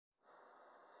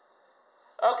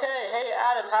Okay, hey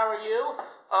Adam, how are you?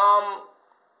 Um,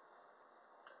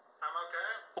 I'm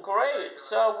okay. Great.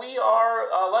 So we are.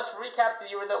 Let's recap the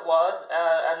year that was,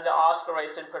 and the Oscar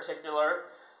race in particular.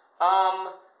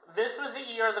 Um, this was a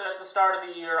year that at the start of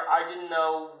the year I didn't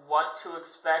know what to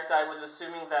expect. I was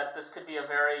assuming that this could be a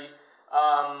very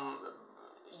a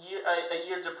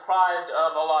year deprived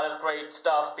of a lot of great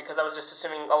stuff because I was just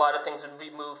assuming a lot of things would be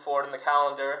moved forward in the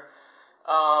calendar.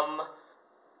 Um,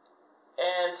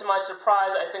 And to my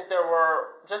surprise, I think there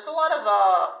were just a lot of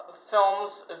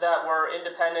films that were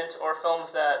independent or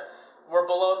films that were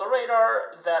below the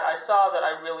radar that I saw that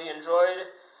I really enjoyed.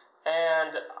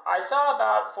 And I saw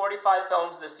about 45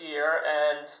 films this year,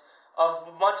 and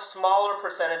a much smaller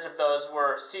percentage of those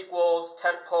were sequels,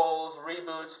 tentpoles,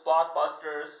 reboots,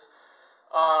 blockbusters.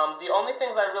 The only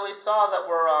things I really saw that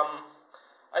were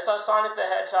I saw Sonic the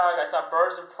Hedgehog, I saw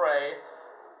Birds of Prey.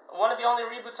 One of the only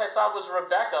reboots I saw was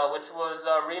Rebecca, which was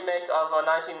a remake of a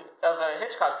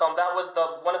Hitchcock film. That was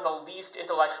the one of the least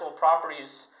intellectual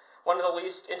properties, one of the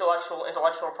least intellectual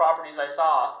properties I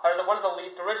saw, or one of the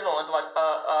least original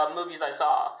movies I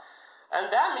saw, and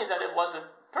that means that it was a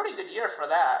pretty good year for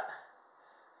that.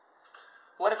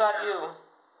 What about Yeah, you?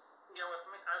 yeah. With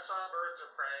me, I saw Birds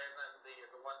of Prey and then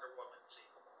the Wonder Woman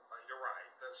sequel. You're right.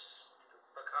 This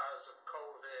because of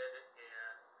COVID and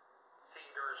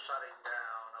theaters shutting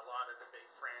down, a lot of the big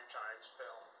franchise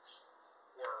films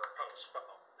were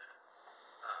postponed.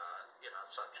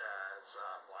 Such as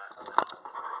Black Widow,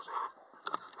 for example.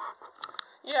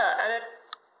 Yeah, and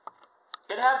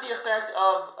it had the effect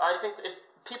of I think if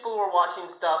people were watching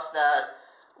stuff that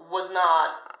was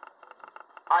not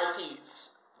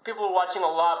IPs. People were watching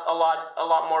a lot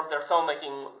more of their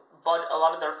filmmaking, but a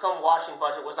lot of their film watching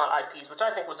budget was not IPs, which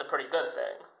I think was a pretty good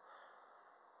thing.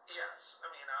 Yes,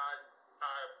 I mean, I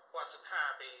wasn't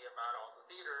happy about all the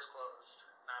theaters closed,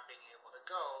 not being able to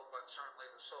go, but certainly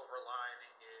the silver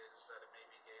lining is that it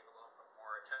maybe gave a little bit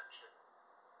more attention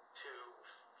to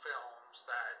films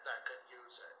that could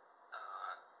use it.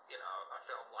 A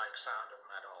film like Sound of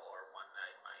Metal or One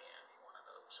Night in Miami, one of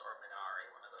those, or Minari,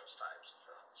 one of those types of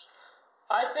films.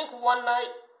 I think One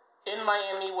Night in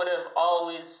Miami would have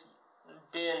always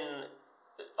been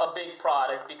a big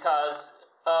product because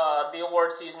the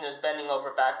award season is bending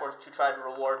over backwards to try to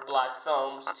reward black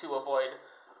films to avoid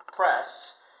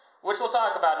press, which we'll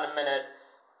talk about in a minute.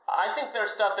 I think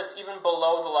there's stuff that's even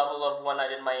below the level of One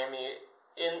Night in Miami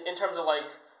in terms of like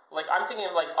I'm thinking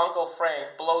of like Uncle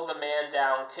Frank, Blow the Man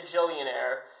Down,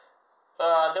 Kajillionaire.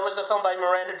 There was a film by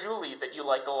Miranda Julie that you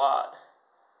liked a lot.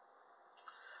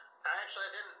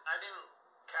 I didn't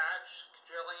catch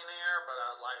Kajillionaire, but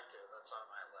I'd like to. That's on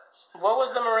my list. What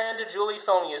was the Miranda Julie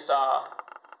film you saw?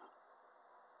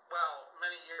 Well,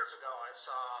 many years ago, I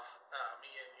saw Me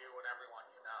and You and Everyone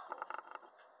You Know.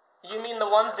 You mean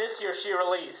the one this year she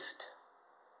released?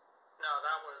 No,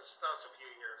 that was a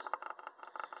few years ago.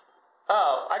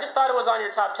 Oh, I just thought it was on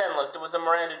your top 10 list. It was a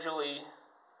Miranda Julie. No.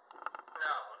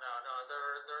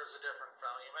 There's a different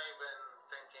film. You may have been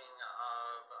thinking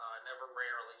of Never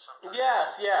Rarely, something.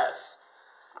 Yes.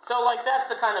 So like that's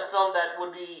the kind of film that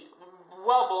would be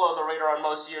well below the radar on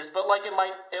most years, but like it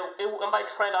might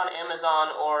trend on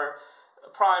Amazon or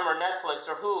Prime or Netflix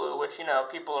or Hulu, which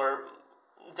people are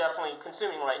definitely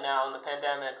consuming right now in the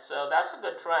pandemic. So that's a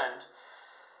good trend.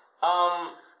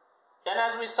 Um, and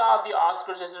as we saw, the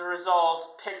Oscars, as a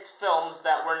result, picked films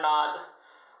that were not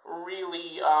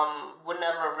really would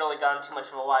never have really gotten too much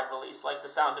of a wide release, like The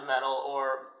Sound of Metal,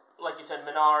 or like you said,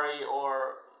 Minari,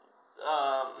 or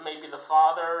maybe The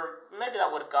Father. Maybe that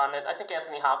would have gotten it. I think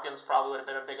Anthony Hopkins probably would have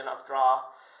been a big enough draw.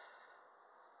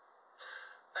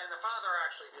 And The Father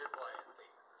actually did play in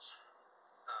theaters.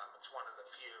 It's one of the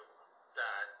few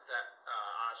that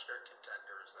Oscar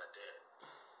contenders that did.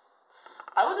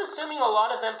 I was assuming a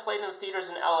lot of them played in theaters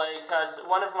in LA because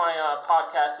one of my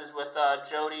podcasts is with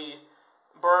Jody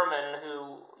Berman,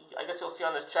 who I guess you'll see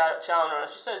on this channel.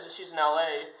 She says that she's in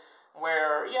LA,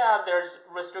 where there's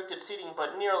restricted seating,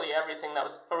 but nearly everything that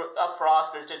was up for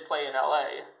Oscars did play in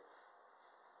LA.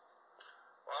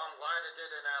 Well, I'm glad it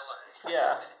did in LA.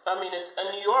 Yeah, I mean,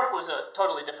 New York was a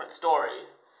totally different story.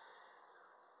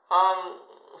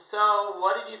 So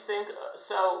what did you think?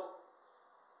 So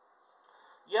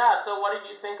what did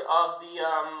you think of the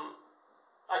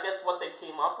I guess what they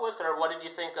came up with, or what did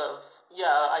you think of?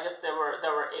 Yeah, I guess there were 8.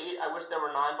 I wish there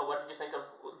were 9, but what did you think of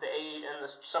the 8 and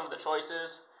some of the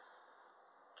choices?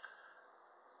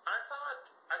 I thought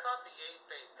the 8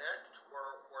 they picked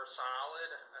were solid.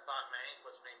 I thought Mank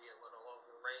was maybe a little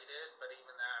overrated, but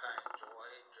even that I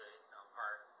enjoyed,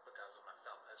 part because of my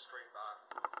film history buff.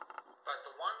 But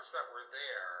the ones that were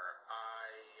there, I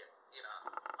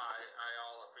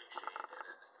all appreciated,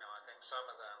 and some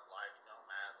of them, like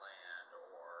Nomadland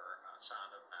or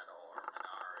Sound of Metal or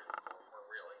Minari, were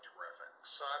really terrific.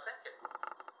 So I think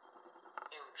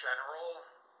in general,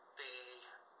 the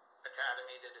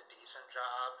Academy did a decent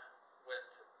job with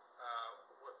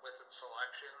its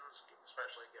selections,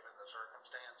 especially given the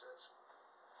circumstances.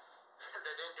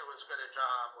 They didn't do as good a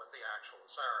job with the actual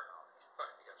ceremony, but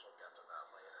I guess we'll get to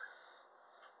that later.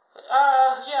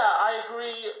 Yeah, I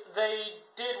agree. They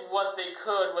did what they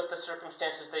could with the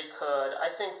circumstances they could. I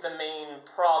think the main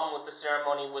problem with the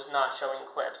ceremony was not showing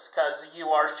clips, because you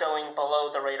are showing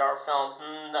below-the-radar films,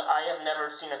 and I have never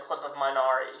seen a clip of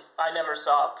Minari. I never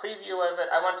saw a preview of it.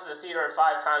 I went to the theater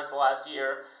 5 times the last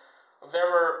year.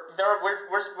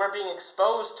 We're being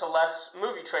exposed to less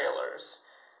movie trailers,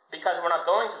 because we're not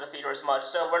going to the theater as much,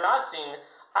 so we're not seeing...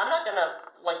 I'm not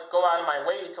gonna, like, go out of my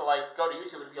way to, like, go to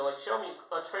YouTube and be like, show me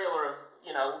a trailer of,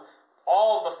 you know,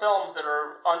 all the films that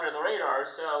are under the radar.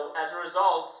 So, as a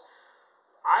result,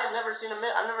 I've never seen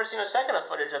a second of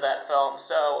footage of that film,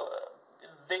 so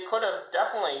they could have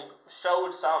definitely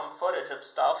showed some footage of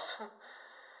stuff.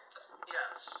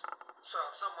 Yes. So,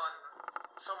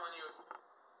 someone you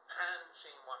hadn't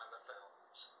seen one of the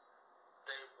films,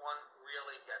 they wouldn't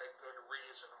really get a good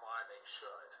reason why they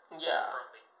should. Yeah.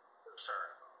 From the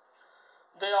ceremony.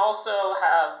 They also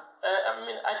have,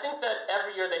 I think that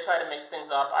every year they try to mix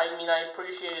things up. I mean, I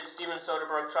appreciated Steven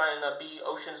Soderbergh trying to be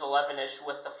Ocean's 11-ish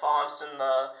with the fonts and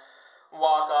the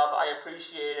walk-up. I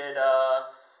appreciated,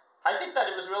 I think that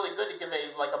it was really good to give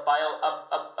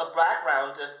a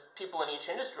background of people in each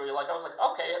industry. Like, I was like,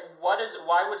 okay,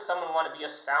 why would someone want to be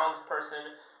a sound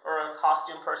person, or a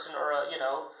costume person, or a, you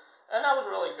know, and that was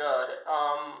really good.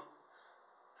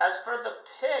 As for the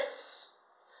picks,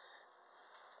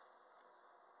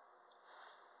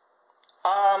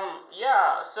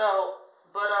 yeah, so,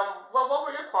 but, well, what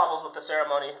were your quabbles with the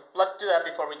ceremony? Let's do that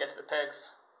before we get to the picks.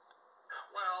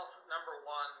 Well, number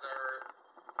one, there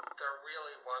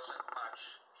really wasn't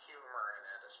much humor in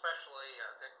it, especially,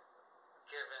 I think,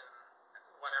 given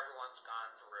what everyone's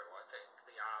gone through. I think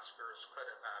the Oscars could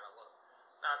have had a little,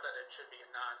 not that it should be a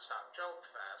non-stop joke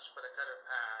fest, but it could have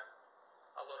had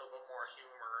a little bit more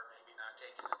humor, maybe not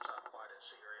taking itself quite as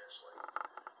seriously.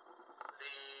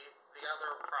 The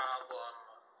other problem,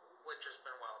 which has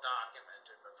been well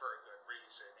documented, but for a good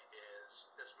reason, is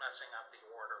messing up the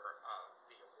order of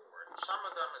the awards. Some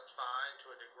of them it's fine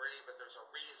to a degree, but there's a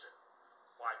reason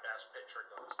why Best Picture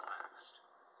goes last.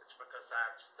 It's because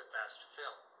that's the best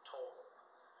film total.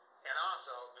 And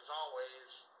also, there's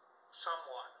always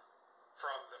someone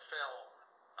from the film,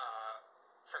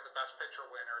 from the Best Picture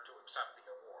winner to accept the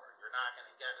award. You're not going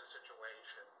to get a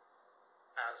situation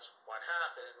as what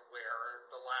happened, where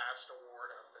the last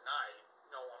award of the night,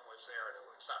 no one was there to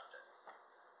accept it.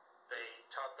 They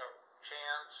took a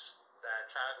chance that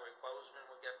Chadwick Boseman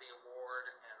would get the award,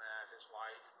 and that his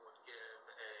wife would give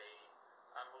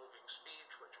a moving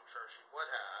speech, which I'm sure she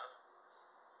would have.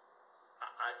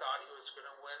 I thought he was going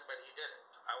to win, but he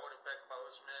didn't. I would have picked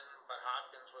Boseman, but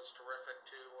Hopkins was terrific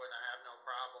too, and I have no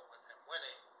problem with him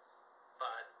winning.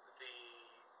 But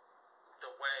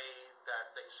the way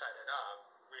that they set it up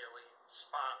really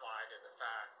spotlighted the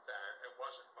fact that it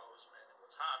wasn't Boseman, it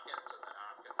was Hopkins, and that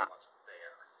Hopkins wasn't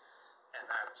there. And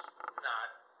that's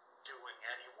not doing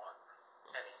anyone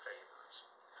any favors.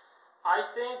 I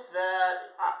think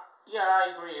that, yeah,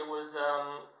 I agree. It was,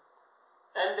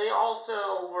 and they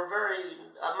also were very,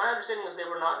 my understanding is they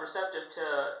were not receptive to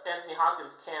Anthony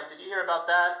Hopkins' camp. Did you hear about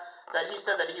that? That he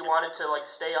said that he wanted to, like,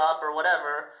 stay up or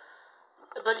whatever.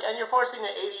 And you're forcing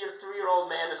an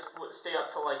 83-year-old man to stay up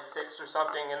till like 6 or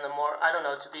something in the I don't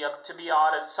know, to be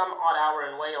odd at some odd hour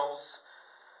in Wales.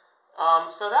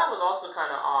 So that was also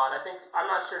kind of odd. I'm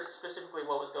not sure specifically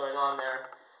what was going on there.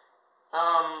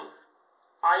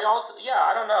 I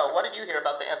don't know. What did you hear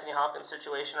about the Anthony Hopkins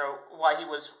situation, or why he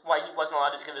wasn't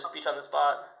allowed to give a speech on the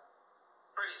spot?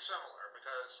 Pretty similar,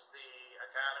 because the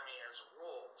Academy, as a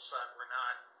rule, said we're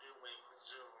not doing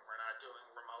Zoom, we're not doing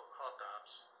remote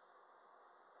hookups.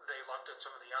 They looked at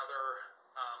some of the other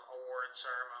award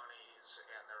ceremonies,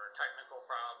 and there were technical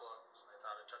problems, and they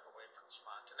thought it took away from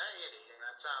spontaneity, and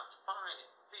that sounds fine in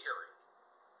theory.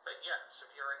 But yes,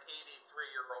 if you're an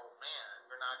 83-year-old man,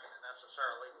 you're not going to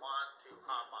necessarily want to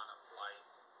hop on a flight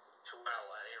to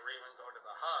LA, or even go to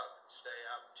the hub and stay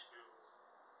up to,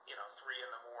 3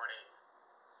 in the morning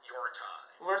your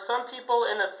time. Were some people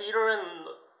in a theater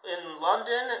in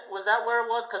London? Was that where it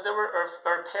was? Because there were,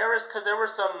 or Paris? Because there were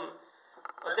some...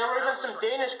 There were even some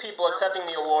Danish people accepting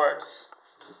the awards.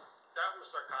 That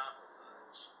was their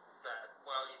compromise. That,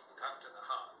 well, you can come to the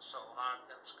hub. So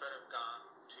Hopkins could have gone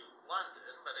to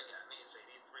London, but again, he's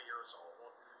 83 years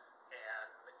old,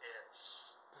 and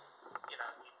it's you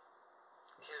know,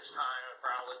 his time it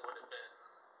probably would have been,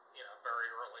 you know, very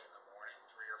early in the morning,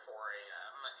 3 or 4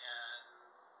 a.m. And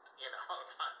you know,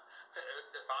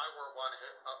 if I were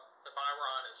if I were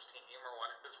on his team or one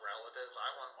of his relatives, I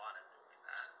wouldn't want him doing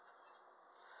that.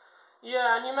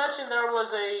 Yeah, and you mentioned there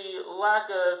was a lack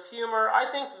of humor. I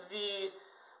think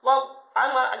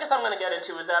I guess I'm going to get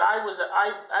into is that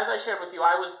as I shared with you,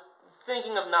 I was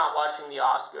thinking of not watching the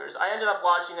Oscars. I ended up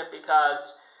watching it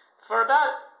because for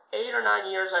about 8 or 9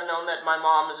 years, I've known that my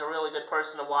mom is a really good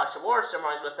person to watch award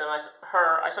ceremonies with.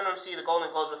 I sometimes see the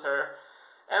Golden Globes with her,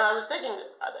 and I was thinking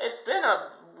it's been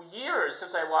years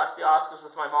since I watched the Oscars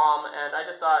with my mom, and I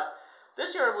just thought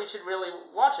this year we should really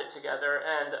watch it together.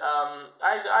 And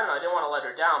I don't know, I didn't want to let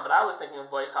her down, but I was thinking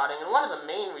of boycotting. And one of the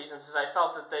main reasons is I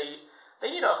felt that they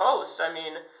need a host. I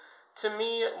mean, to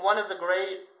me, one of the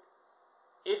great.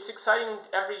 It's exciting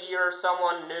every year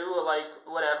someone new, like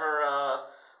whatever,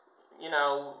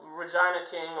 Regina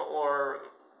King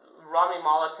or Rami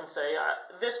Malek can say,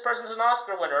 this person's an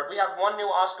Oscar winner. We have one new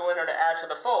Oscar winner to add to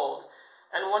the fold.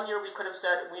 And one year we could have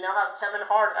said, we now have Kevin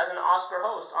Hart as an Oscar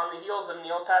host on the heels of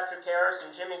Neil Patrick Harris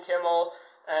and Jimmy Kimmel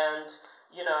and,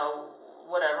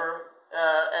 whatever.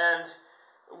 And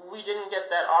we didn't get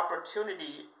that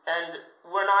opportunity. And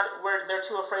they're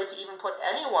too afraid to even put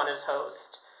anyone as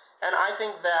host. And I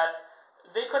think that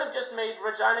they could have just made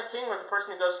Regina King or the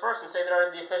person who goes first and say they're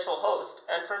the official host.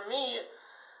 And for me,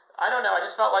 I don't know, I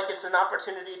just felt like it's an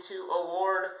opportunity to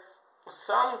award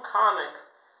some comic.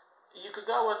 You could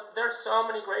go with, there's so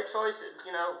many great choices, you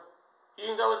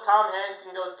can go with Tom Hanks,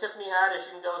 you can go with Tiffany Haddish,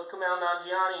 you can go with Kumail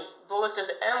Nanjiani. The list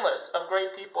is endless of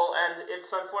great people, and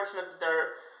it's unfortunate that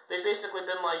they've basically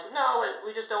been like, no,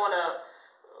 we just don't want to,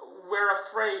 we're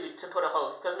afraid to put a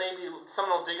host, because maybe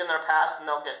someone will dig in their past and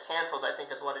they'll get canceled, I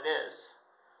think is what it is.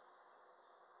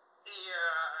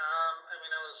 Yeah, I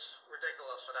mean, it was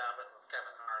ridiculous what happened with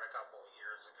Kevin Hart a couple of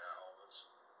years ago. It was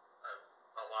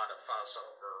a lot of fuss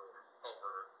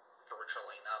over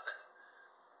virtually nothing.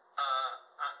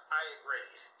 I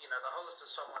agree. The host is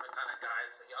someone who kind of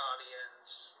guides the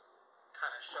audience,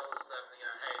 kind of shows them,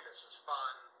 hey, this is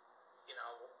fun.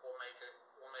 We'll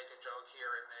make a joke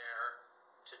here and there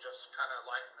to just kind of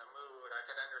lighten the mood. I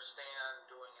could understand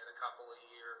doing it a couple of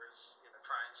years,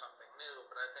 trying something new,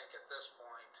 but I think at this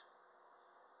point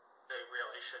they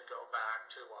really should go back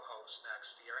to a host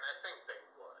next year, and I think they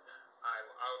would. I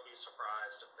would be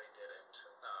surprised if they didn't,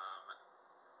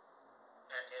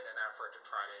 in an effort to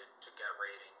try to get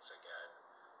ratings again.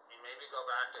 I mean, maybe go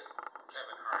back to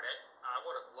Kevin Hart. I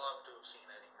would have loved to have seen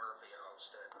Eddie Murphy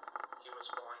host it. He was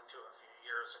going to a few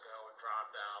years ago and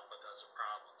dropped out because of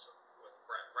problems with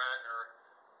Brett Ratner,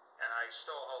 and I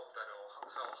still hope that he'll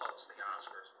host the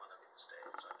Oscars one of these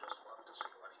days. I'd just love to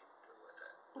see what he would do with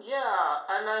it. Yeah,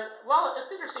 and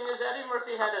it's interesting is Eddie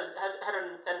Murphy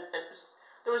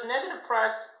there was negative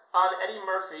press on Eddie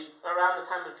Murphy around the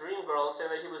time of Dreamgirls saying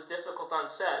that he was difficult on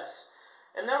sets,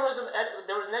 and there was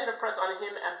negative press on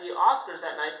him at the Oscars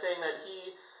that night saying that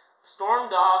he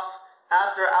stormed off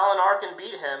after Alan Arkin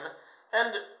beat him,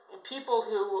 and people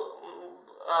who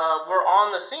were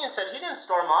on the scene said he didn't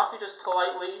storm off, he just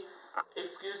politely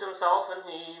excused himself and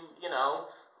he,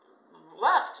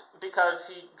 left because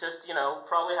he just,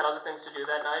 probably had other things to do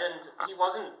that night, and he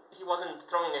wasn't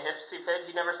throwing a hissy fit.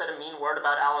 He never said a mean word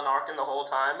about Alan Arkin the whole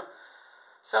time.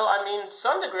 So, I mean, to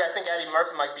some degree, I think Eddie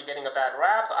Murphy might be getting a bad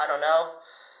rap. I don't know.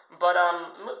 But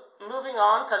moving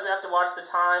on, because we have to watch the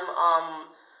time.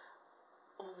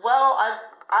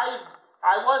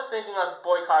 I was thinking of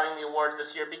boycotting the awards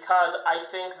this year because I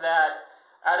think that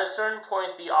at a certain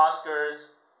point the Oscars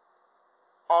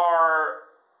are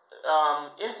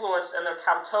influenced and they're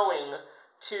kowtowing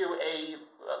to a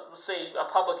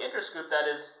public interest group that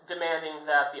is demanding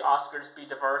that the Oscars be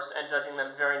diverse and judging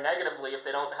them very negatively if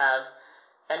they don't have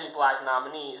any black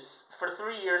nominees. For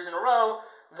 3 years in a row,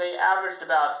 they averaged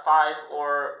about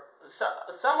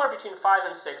somewhere between 5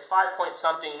 and 6, 5 point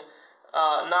something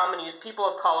people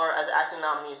of color as acting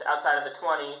nominees outside of the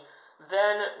 20.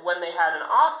 Then when they had an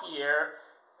off year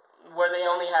where they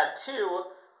only had 2,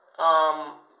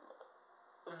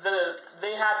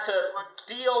 they had to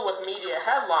deal with media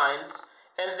headlines,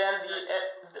 and then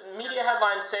the media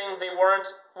headlines saying they weren't.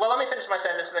 Well, let me finish my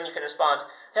sentence, and then you can respond.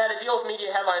 They had to deal with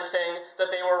media headlines saying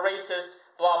that they were racist,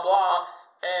 blah blah,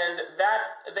 and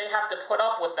that they have to put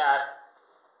up with that,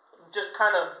 just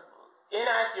kind of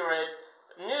inaccurate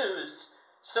news.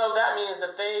 So that means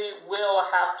that they will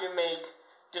have to make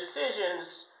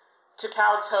decisions to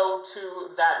kowtow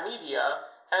to that media.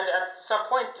 And at some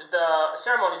point, the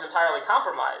ceremony is entirely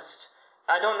compromised.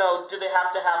 I don't know, do they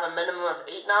have to have a minimum of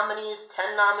 8 nominees,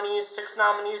 10 nominees, 6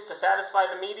 nominees to satisfy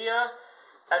the media?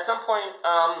 at some point,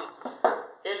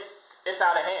 it's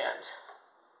out of hand.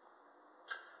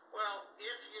 Well,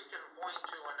 if you can point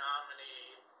to a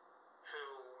nominee who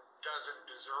doesn't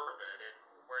deserve it, and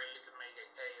where you can make a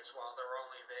case, well, they're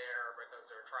only there because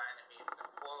they're trying to meet the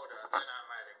quota, then I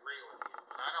might agree with you.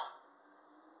 But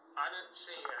I didn't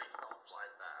see any films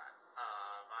like that.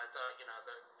 I thought,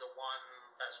 the one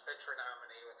Best Picture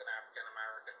nominee with an African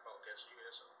American focus,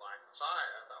 Judas and the Black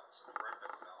Messiah, that was a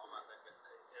terrific film. I think it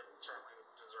certainly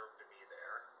deserved to be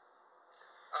there.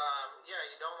 Yeah,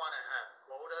 you don't want to have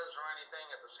quotas or anything.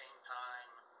 At the same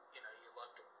time, you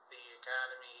look at the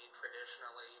Academy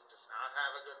traditionally does not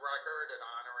have a good record at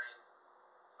honoring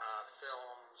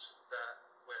films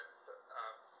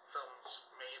films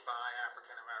made by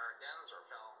African Americans or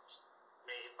films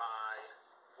made by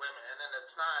women, and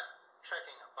it's not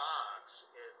checking a box.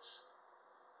 It's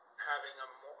having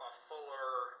a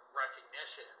fuller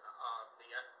recognition of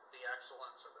the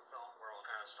excellence that the film world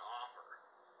has to offer.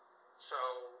 So,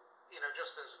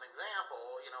 just as an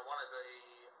example, one of the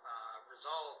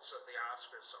results of the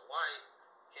Oscars So White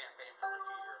campaign from a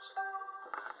few years ago,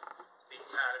 the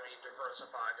Academy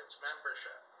diversified its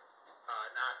membership,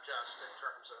 not just in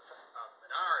terms of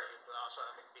minorities, but also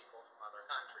having people from other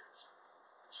countries.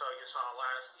 So you saw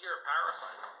last year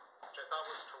Parasite, which I thought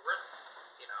was terrific.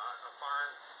 A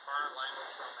foreign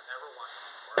language film that never won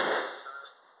before.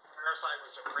 Parasite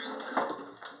was a great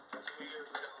film. 2 years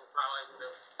ago, probably would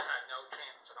have had no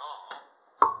chance at all,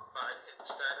 but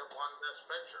instead it won Best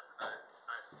Picture.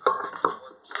 I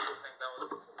think that was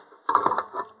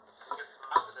it's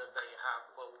positive that you have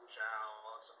Chloe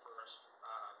Zhao as the first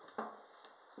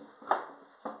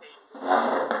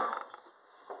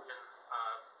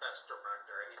Best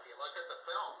Director. And if you look at the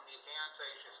film, you can't say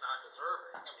she's not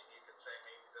deserving. I mean, you could say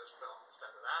maybe this film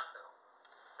instead of that film,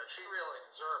 but she really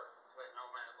deserved it.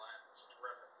 Nomadland is a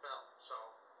terrific film. So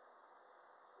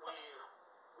we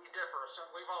differ.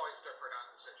 We've always differed on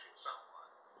this issue somewhat.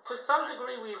 To some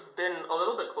degree, we've been a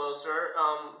little bit closer,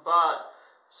 but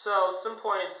so some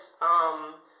points.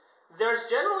 There's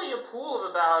generally a pool of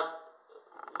about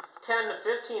 10 to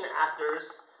 15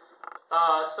 actors.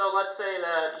 So let's say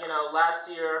that last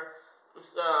year,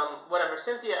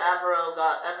 Cynthia Erivo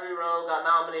got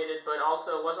nominated, but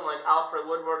also wasn't like Alfred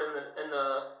Woodward in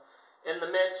the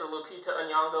mix, or Lupita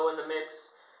Nyong'o in the mix.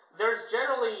 There's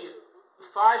generally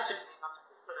 5 to...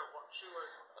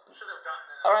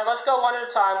 All right, let's go one at a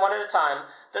time.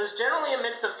 There's generally a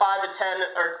mix of 5 to 10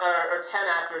 or 10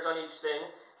 actors on each thing,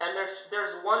 and there's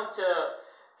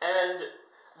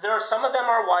some of them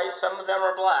are white, some of them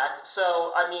are black.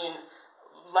 So I mean,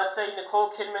 let's say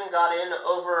Nicole Kidman got in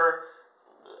over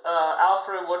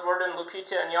Alfred Woodward and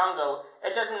Lupita Nyong'o.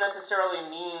 It doesn't necessarily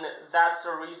mean that's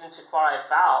a reason to cry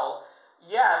foul.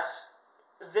 Yes,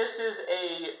 this is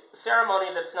a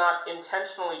ceremony that's not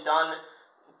intentionally done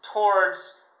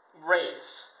towards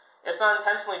race. It's not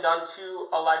intentionally done to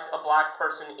elect a black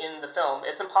person in the film.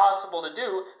 It's impossible to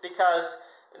do because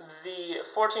the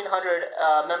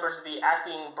 1,400 members of the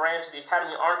acting branch of the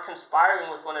Academy aren't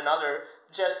conspiring with one another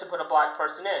just to put a black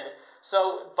person in.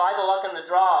 So, by the luck and the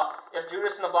draw, if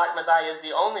Judas and the Black Messiah is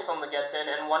the only film that gets in,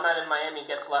 and One Night in Miami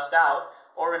gets left out,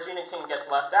 or Regina King gets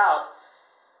left out,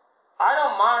 I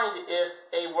don't mind if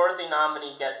a worthy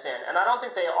nominee gets in. And I don't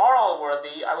think they are all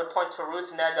worthy. I would point to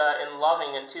Ruth Negga in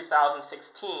Loving in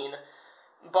 2016.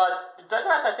 But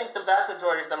digress, I think the vast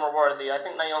majority of them are worthy. I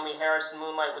think Naomi Harris in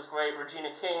Moonlight was great.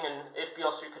 Regina King and If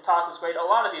Beale Street Could Talk was great. A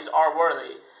lot of these are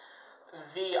worthy.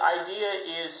 The idea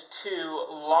is to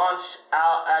launch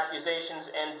out accusations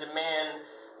and demand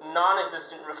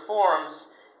non-existent reforms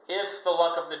if the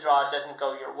luck of the draw doesn't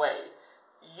go your way.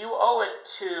 You owe it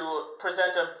to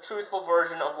present a truthful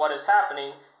version of what is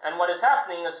happening, and what is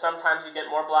happening is sometimes you get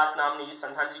more black nominees,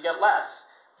 sometimes you get less.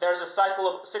 There's a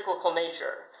cyclical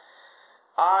nature.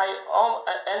 I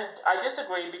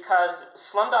disagree because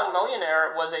Slumdog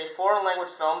Millionaire was a foreign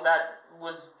language film that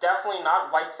was definitely not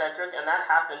white-centric, and that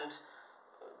happened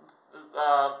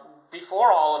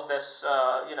before all of this,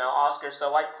 Oscar so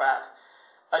white crap.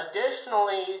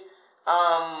 Additionally,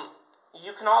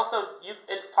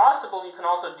 it's possible you can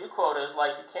also do quotas,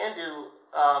 like you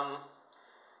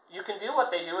can do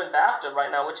what they do in BAFTA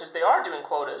right now, which is they are doing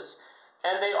quotas,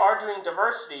 and they are doing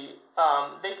diversity.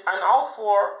 I'm all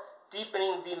for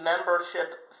deepening the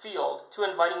membership field to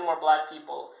inviting more black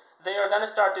people. They are going to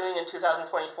start doing in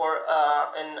 2024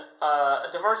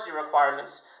 diversity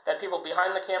requirements, that people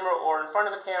behind the camera or in front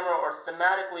of the camera or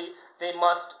thematically, they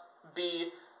must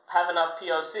have enough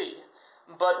POC.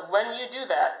 But when you do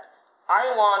that,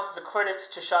 I want the critics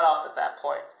to shut up at that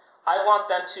point. I want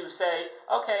them to say,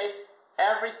 okay,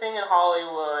 everything in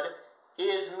Hollywood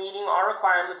is meeting our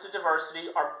requirements of diversity.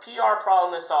 Our PR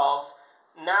problem is solved.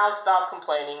 Now stop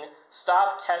complaining.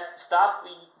 Stop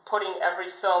putting every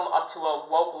film up to a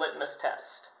woke litmus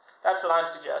test. That's what I'm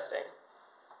suggesting.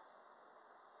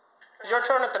 Your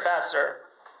turn at the bat, sir.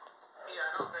 Yeah,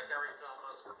 I don't think every film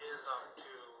is up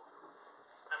to.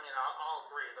 I mean, I'll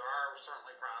agree. There are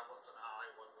certainly problems in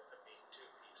Hollywood with it being too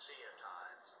PC at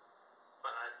times.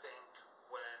 But I think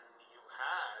when you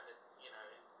had,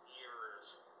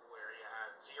 years where you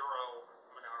had 0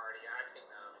 minority acting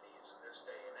nominees in this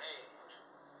day and age,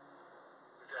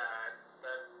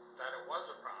 that it was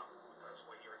a problem, because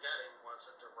what you were getting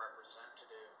wasn't a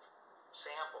representative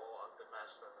sample of the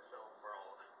best that the film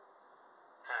world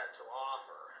had to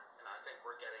offer. And I think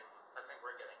we're getting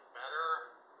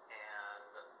better.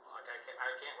 And like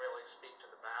I can't really speak to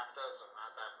the BAFTAs. I'm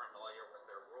not that familiar with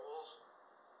their rules,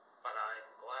 but I'm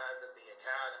glad that the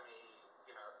Academy,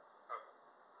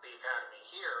 the Academy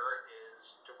here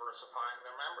is diversifying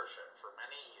their membership. For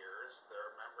many years,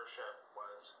 their membership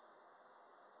was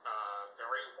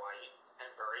very white and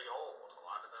very old. A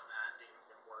lot of them hadn't even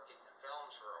been working in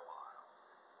films for a while.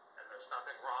 And there's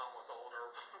nothing wrong with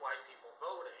older white people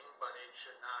voting, but it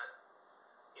should not,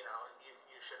 you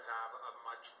should have a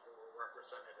much more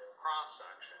representative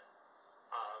cross-section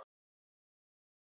of